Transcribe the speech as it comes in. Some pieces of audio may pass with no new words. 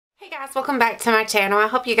Guys, welcome back to my channel. I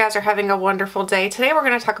hope you guys are having a wonderful day. Today we're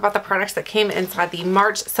going to talk about the products that came inside the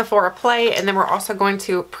March Sephora Play, and then we're also going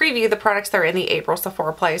to preview the products that are in the April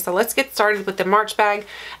Sephora Play. So let's get started with the March bag,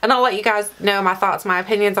 and I'll let you guys know my thoughts, my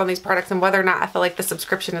opinions on these products, and whether or not I feel like the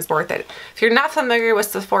subscription is worth it. If you're not familiar with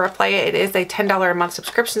Sephora Play, it is a $10 a month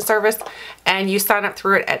subscription service, and you sign up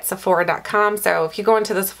through it at Sephora.com. So if you go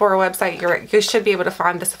into the Sephora website, you should be able to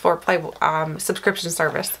find the Sephora Play subscription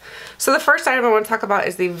service. So the first item I want to talk about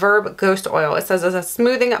is the VERB Ghost Oil. It says it's a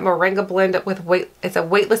smoothing moringa blend with it's a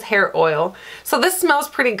weightless hair oil. So this smells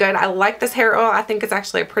pretty good. I like this hair oil. I think it's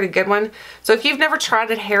actually a pretty good one. So if you've never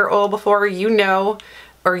tried a hair oil before, you know,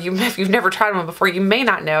 or if you've never tried one before, you may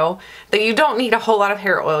not know that you don't need a whole lot of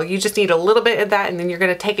hair oil. You just need a little bit of that, and then you're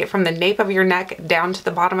going to take it from the nape of your neck down to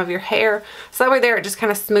the bottom of your hair. So that way there, it just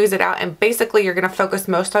kind of smooths it out, and basically you're going to focus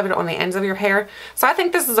most of it on the ends of your hair. So I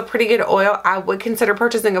think this is a pretty good oil. I would consider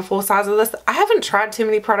purchasing a full size of this. I haven't tried too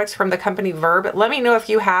many products from the company VERB. Let me know if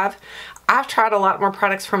you have. I've tried a lot more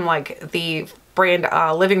products from like the brand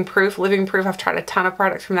Living Proof. I've tried a ton of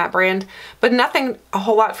products from that brand, but nothing a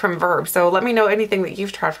whole lot from VERB. So let me know anything that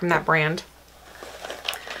you've tried from that brand.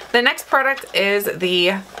 The next product is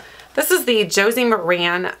this is the Josie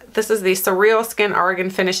Maran. This is the Surreal Skin Argan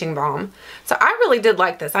Finishing Balm. So I really did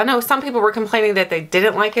like this. I know some people were complaining that they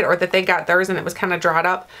didn't like it or that they got theirs and it was kind of dried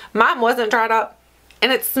up. Mine wasn't dried up.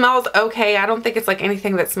 And it smells okay. I don't think it's like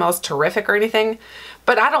anything that smells terrific or anything,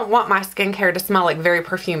 but I don't want my skincare to smell like very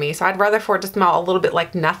perfumey. So I'd rather for it to smell a little bit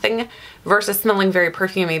like nothing versus smelling very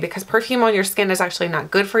perfumey, because perfume on your skin is actually not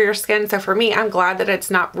good for your skin. So for me, I'm glad that it's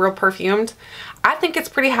not real perfumed. I think it's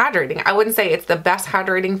pretty hydrating. I wouldn't say it's the best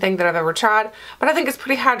hydrating thing that I've ever tried, but I think it's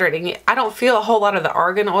pretty hydrating. I don't feel a whole lot of the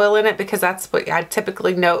argan oil in it, because that's what I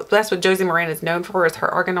typically know. That's what Josie Maran is known for, is her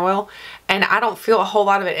argan oil. And I don't feel a whole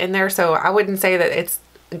lot of it in there, so I wouldn't say that it's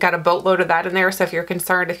got a boatload of that in there. So if you're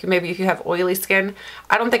concerned, if you have oily skin,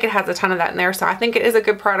 I don't think it has a ton of that in there. So I think it is a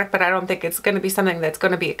good product, but I don't think it's going to be something that's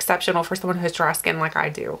going to be exceptional for someone who has dry skin like I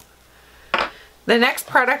do. The next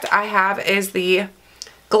product I have is the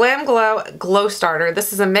GLAMGLOW Glow Starter.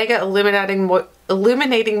 This is a mega illuminating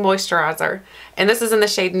moisturizer, and this is in the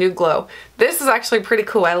shade Nude Glow. This is actually pretty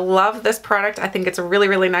cool. I love this product. I think it's really,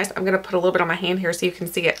 really nice. I'm going to put a little bit on my hand here so you can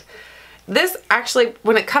see it. This actually,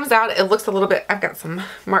 when it comes out, it looks a little bit, I've got some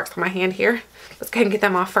marks on my hand here. Let's go ahead and get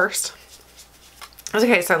them off first.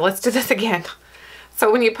 Okay, so let's do this again.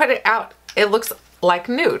 So when you put it out, it looks like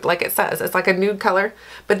nude, like it says. It's like a nude color.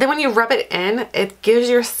 But then when you rub it in, it gives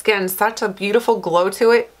your skin such a beautiful glow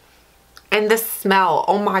to it. And the smell,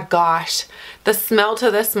 oh my gosh. The smell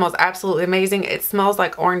to this smells absolutely amazing. It smells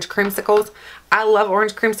like orange creamsicles. I love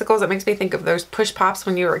orange creamsicles. It makes me think of those push pops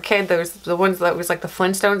when you were a kid. The ones that was like the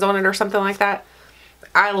Flintstones on it or something like that.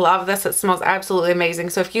 I love this. It smells absolutely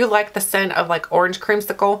amazing. So if you like the scent of like orange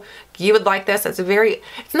creamsicle, you would like this.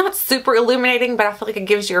 It's not super illuminating, but I feel like it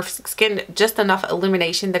gives your skin just enough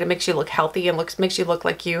illumination that it makes you look healthy and makes you look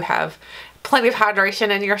like you have plenty of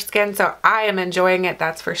hydration in your skin. So I am enjoying it,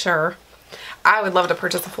 that's for sure. I would love to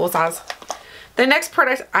purchase a full size. The next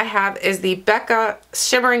product I have is the Becca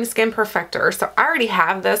Shimmering Skin Perfector. So I already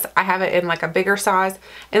have this. I have it in like a bigger size,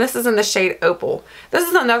 and this is in the shade Opal. This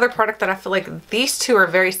is another product that I feel like these two are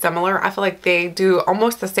very similar. I feel like they do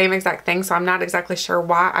almost the same exact thing, so I'm not exactly sure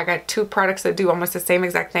why I got two products that do almost the same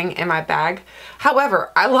exact thing in my bag.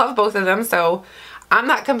 However, I love both of them, so I'm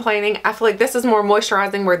not complaining. I feel like this is more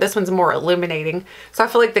moisturizing, where this one's more illuminating. So I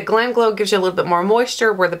feel like the GLAMGLOW gives you a little bit more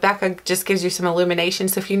moisture, where the Becca just gives you some illumination.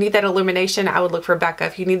 So if you need that illumination, I would look for Becca.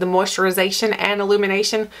 If you need the moisturization and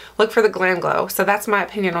illumination, look for the GLAMGLOW. So that's my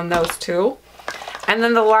opinion on those two. And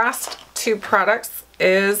then the last two products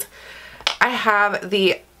is I have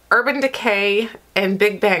the Urban Decay and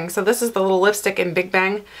Big Bang. So this is the little lipstick in Big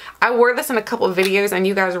Bang. I wore this in a couple of videos and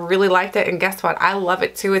you guys really liked it, and guess what? I love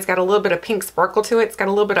it too. It's got a little bit of pink sparkle to it. It's got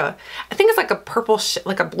a little bit of, I think it's like a purple,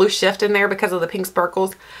 like a blue shift in there because of the pink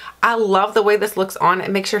sparkles. I love the way this looks on.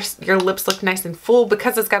 It makes your lips look nice and full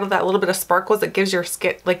because it's got that little bit of sparkles. It gives your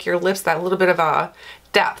skin, like your lips, that little bit of a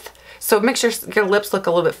depth. So it makes your lips look a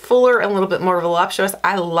little bit fuller and a little bit more voluptuous.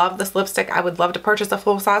 I love this lipstick. I would love to purchase a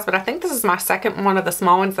full size, but I think this is my second one of the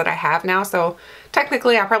small ones that I have now. So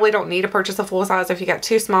technically I probably don't need to purchase a full size. If you got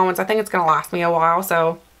two small ones, I think it's going to last me a while.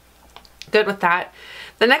 So good with that.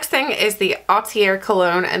 The next thing is the Atelier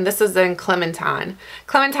Cologne, and this is in Clementine,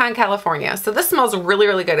 California. So this smells really,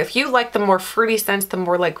 really good. If you like the more fruity scents, the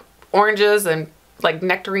more like oranges and like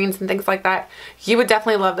nectarines and things like that, you would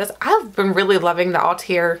definitely love this. I've been really loving the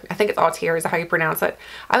Atelier. I think it's Atelier is how you pronounce it.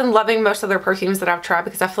 I've been loving most of their perfumes that I've tried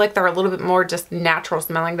because I feel like they're a little bit more just natural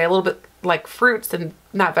smelling. They're a little bit like fruits and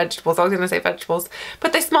not vegetables. I was going to say vegetables,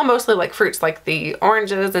 but they smell mostly like fruits, like the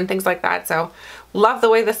oranges and things like that. So love the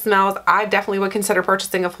way this smells. I definitely would consider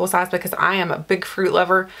purchasing a full size because I am a big fruit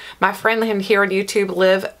lover. My friend here on YouTube,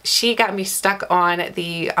 Liv, she got me stuck on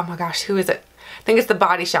the, oh my gosh, who is it? I think it's the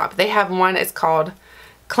Body Shop. They have one, it's called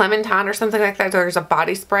Clementine or something like that. There's a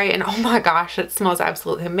body spray and oh my gosh, it smells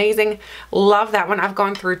absolutely amazing. Love that one. I've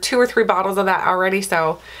gone through 2 or 3 bottles of that already,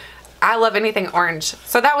 so I love anything orange.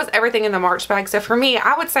 So that was everything in the March bag. So for me,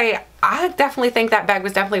 I would say I definitely think that bag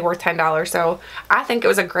was definitely worth $10. So I think it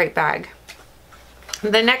was a great bag.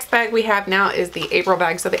 The next bag we have now is the April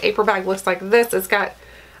bag. So the April bag looks like this. It's got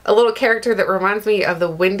a little character that reminds me of the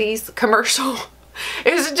Wendy's commercial.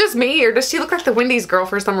 Is it just me or does she look like the Wendy's girl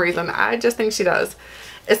for some reason? I just think she does.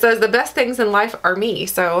 It says the best things in life are me.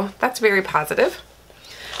 So that's very positive.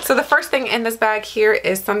 So the first thing in this bag here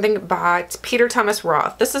is something by Peter Thomas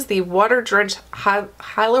Roth. This is the Water Drench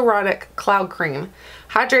Hyaluronic Cloud Cream.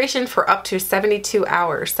 Hydration for up to 72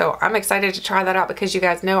 hours. So I'm excited to try that out because you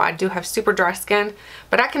guys know I do have super dry skin.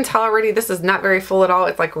 But I can tell already this is not very full at all.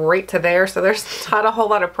 It's like right to there. So there's not a whole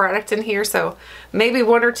lot of product in here. So maybe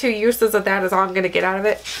 1 or 2 uses of that is all I'm going to get out of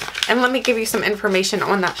it. And let me give you some information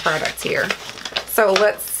on that product here. So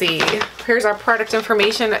let's see. Here's our product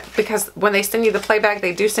information because when they send you the play bag,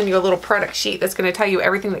 they do send you a little product sheet that's going to tell you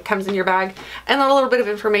everything that comes in your bag and a little bit of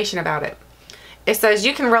information about it. It says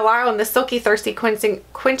you can rely on the silky, thirsty, quenching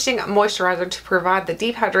moisturizer to provide the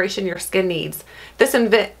deep hydration your skin needs. This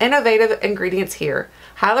innovative ingredients here: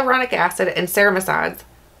 hyaluronic acid and ceramides.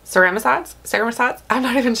 Ceramides? I'm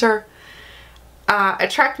not even sure.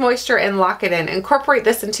 Attract moisture and lock it in. Incorporate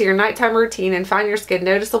this into your nighttime routine and find your skin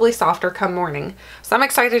noticeably softer come morning. So I'm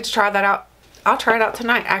excited to try that out. I'll try it out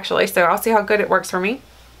tonight actually, so I'll see how good it works for me.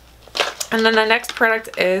 And then the next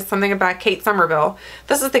product is something by Kate Somerville.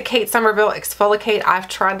 This is the Kate Somerville Exfolikate. I've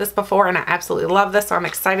tried this before and I absolutely love this, so I'm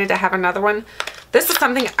excited to have another one. This is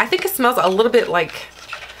something, I think it smells a little bit like,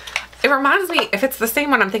 it reminds me, if it's the same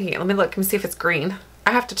one I'm thinking, let me look and see if it's green.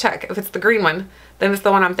 I have to check. If it's the green one, then it's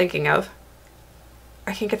the one I'm thinking of.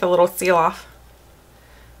 I can't get the little seal off.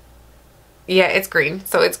 Yeah, it's green.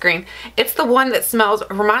 So it's green. It's the one that smells,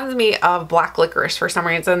 reminds me of black licorice for some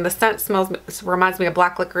reason. The scent reminds me of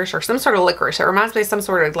black licorice or some sort of licorice. It reminds me of some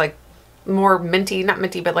sort of like more minty, not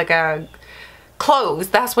minty, but like a cloves.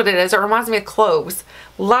 That's what it is. It reminds me of cloves.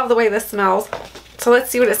 Love the way this smells. So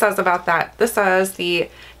let's see what it says about that. This says the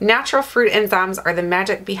natural fruit enzymes are the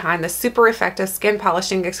magic behind the super effective skin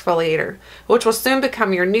polishing exfoliator, which will soon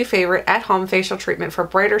become your new favorite at-home facial treatment for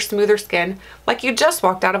brighter, smoother skin like you just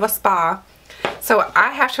walked out of a spa. So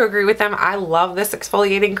I have to agree with them. I love this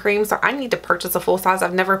exfoliating cream, so I need to purchase a full size.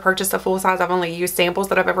 I've never purchased a full size. I've only used samples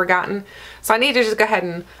that I've ever gotten. So I need to just go ahead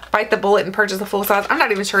and bite the bullet and purchase a full size. I'm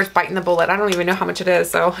not even sure it's biting the bullet. I don't even know how much it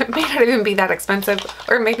is, so it may not even be that expensive,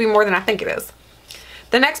 or maybe more than I think it is.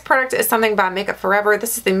 The next product is something by Makeup Forever.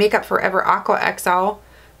 This is the Makeup Forever Aqua XL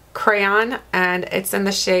Crayon, and it's in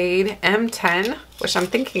the shade M10, which I'm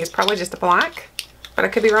thinking is probably just a black, but I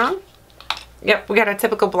could be wrong. Yep, we got a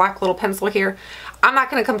typical black little pencil here. I'm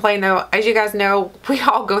not going to complain though. As you guys know, we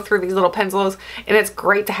all go through these little pencils, and it's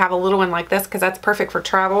great to have a little one like this because that's perfect for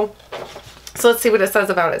travel. So let's see what it says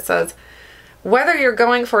about it. It says, whether you're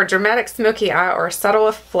going for a dramatic smoky eye or a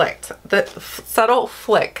subtle flick,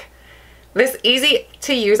 this easy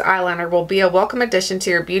to use eyeliner will be a welcome addition to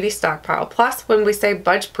your beauty stockpile. Plus, when we say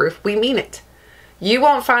budge proof, we mean it. You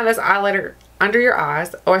won't find this eyeliner under your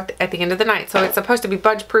eyes or at the end of the night. So it's supposed to be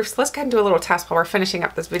budge proof. So let's go ahead and do a little test while we're finishing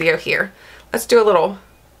up this video here. Let's do a little,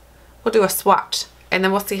 we'll do a swatch and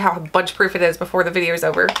then we'll see how budge proof it is before the video is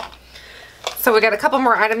over. So we got a couple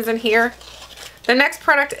more items in here. The next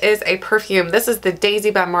product is a perfume. This is the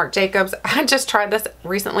Daisy by Marc Jacobs. I just tried this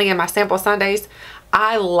recently in my sample Sundays.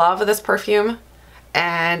 I love this perfume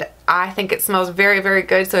and I think it smells very, very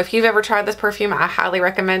good. So if you've ever tried this perfume, I highly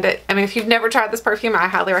recommend it. I mean, if you've never tried this perfume, I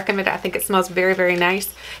highly recommend it. I think it smells very, very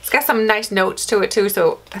nice. It's got some nice notes to it too.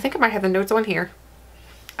 So I think I might have the notes on here.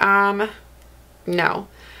 No.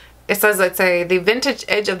 It says it's the vintage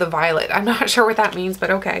edge of the violet. I'm not sure what that means, but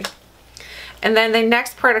okay. And then the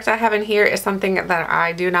next product I have in here is something that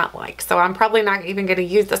I do not like. So I'm probably not even going to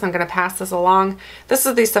use this. I'm going to pass this along. This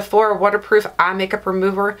is the Sephora Waterproof Eye Makeup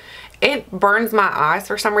Remover. It burns my eyes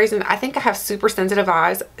for some reason. I think I have super sensitive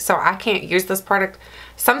eyes, so I can't use this product.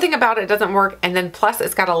 Something about it doesn't work, and then plus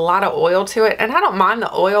it's got a lot of oil to it. And I don't mind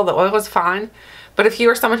the oil. The oil is fine. But if you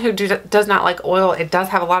are someone who does not like oil, it does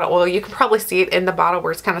have a lot of oil. You can probably see it in the bottle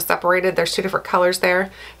where it's kind of separated. There's two different colors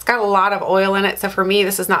there. It's got a lot of oil in it. So for me,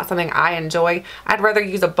 this is not something I enjoy. I'd rather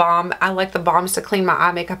use a balm. I like the balms to clean my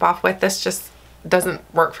eye makeup off with. This just doesn't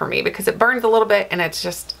work for me because it burns a little bit and it's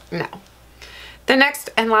just, no. The next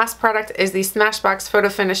and last product is the Smashbox Photo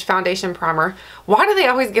Finish Foundation Primer. Why do they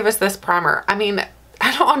always give us this primer? I mean,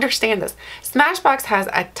 I don't understand this. Smashbox has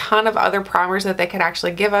a ton of other primers that they could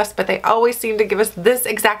actually give us, but they always seem to give us this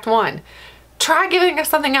exact one. Try giving us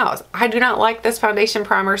something else. I do not like this foundation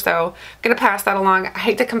primer, so I'm going to pass that along. I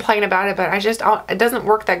hate to complain about it, but it doesn't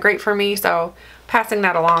work that great for me, so passing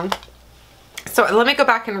that along. So let me go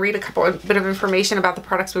back and read a bit of information about the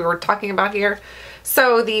products we were talking about here.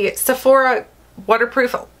 So the Sephora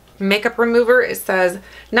waterproof makeup remover, it says,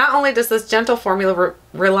 not only does this gentle formula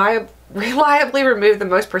reliably remove the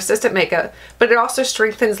most persistent makeup, but it also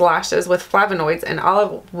strengthens lashes with flavonoids and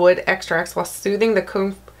olive wood extracts while soothing with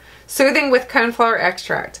coneflower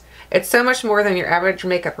extract. It's so much more than your average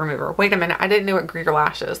makeup remover. Wait a minute, I didn't know it grew your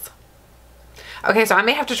lashes. Okay, so I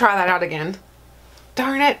may have to try that out again.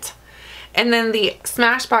 Darn it. And then the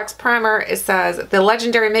Smashbox primer, it says, the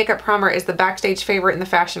legendary makeup primer is the backstage favorite in the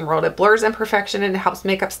fashion world. It blurs imperfection and it helps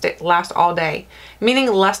makeup last all day, meaning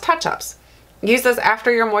less touch-ups. Use this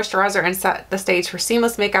after your moisturizer and set the stage for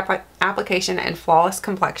seamless makeup application and flawless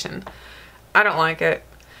complexion. I don't like it.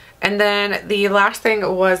 And then the last thing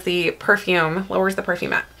was the perfume. Where's the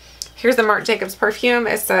perfume at? Here's the Marc Jacobs perfume.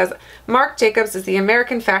 It says, Marc Jacobs is the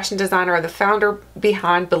American fashion designer and the founder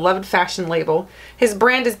behind beloved fashion label. His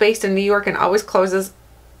brand is based in New York and always closes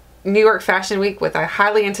New York Fashion Week with a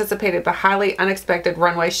highly anticipated but highly unexpected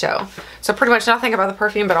runway show. So pretty much nothing about the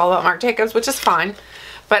perfume, but all about Marc Jacobs, which is fine.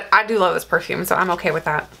 But I do love this perfume, so I'm okay with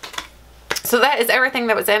that. So that is everything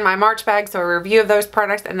that was in my March bag. So a review of those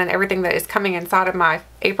products and then everything that is coming inside of my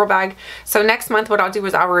April bag. So next month what I'll do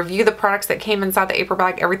is I'll review the products that came inside the April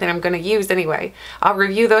bag, everything I'm going to use anyway. I'll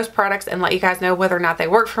review those products and let you guys know whether or not they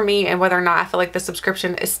work for me and whether or not I feel like the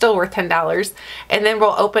subscription is still worth $10. And then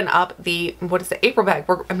we'll open up the, what is the April bag?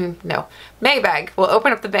 May bag. We'll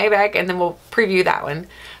open up the May bag and then we'll preview that one.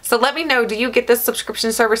 So let me know, do you get this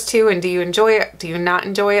subscription service too, and do you enjoy it? Do you not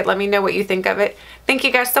enjoy it? Let me know what you think of it. Thank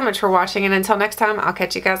you guys so much for watching, and until next time, I'll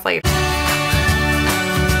catch you guys later.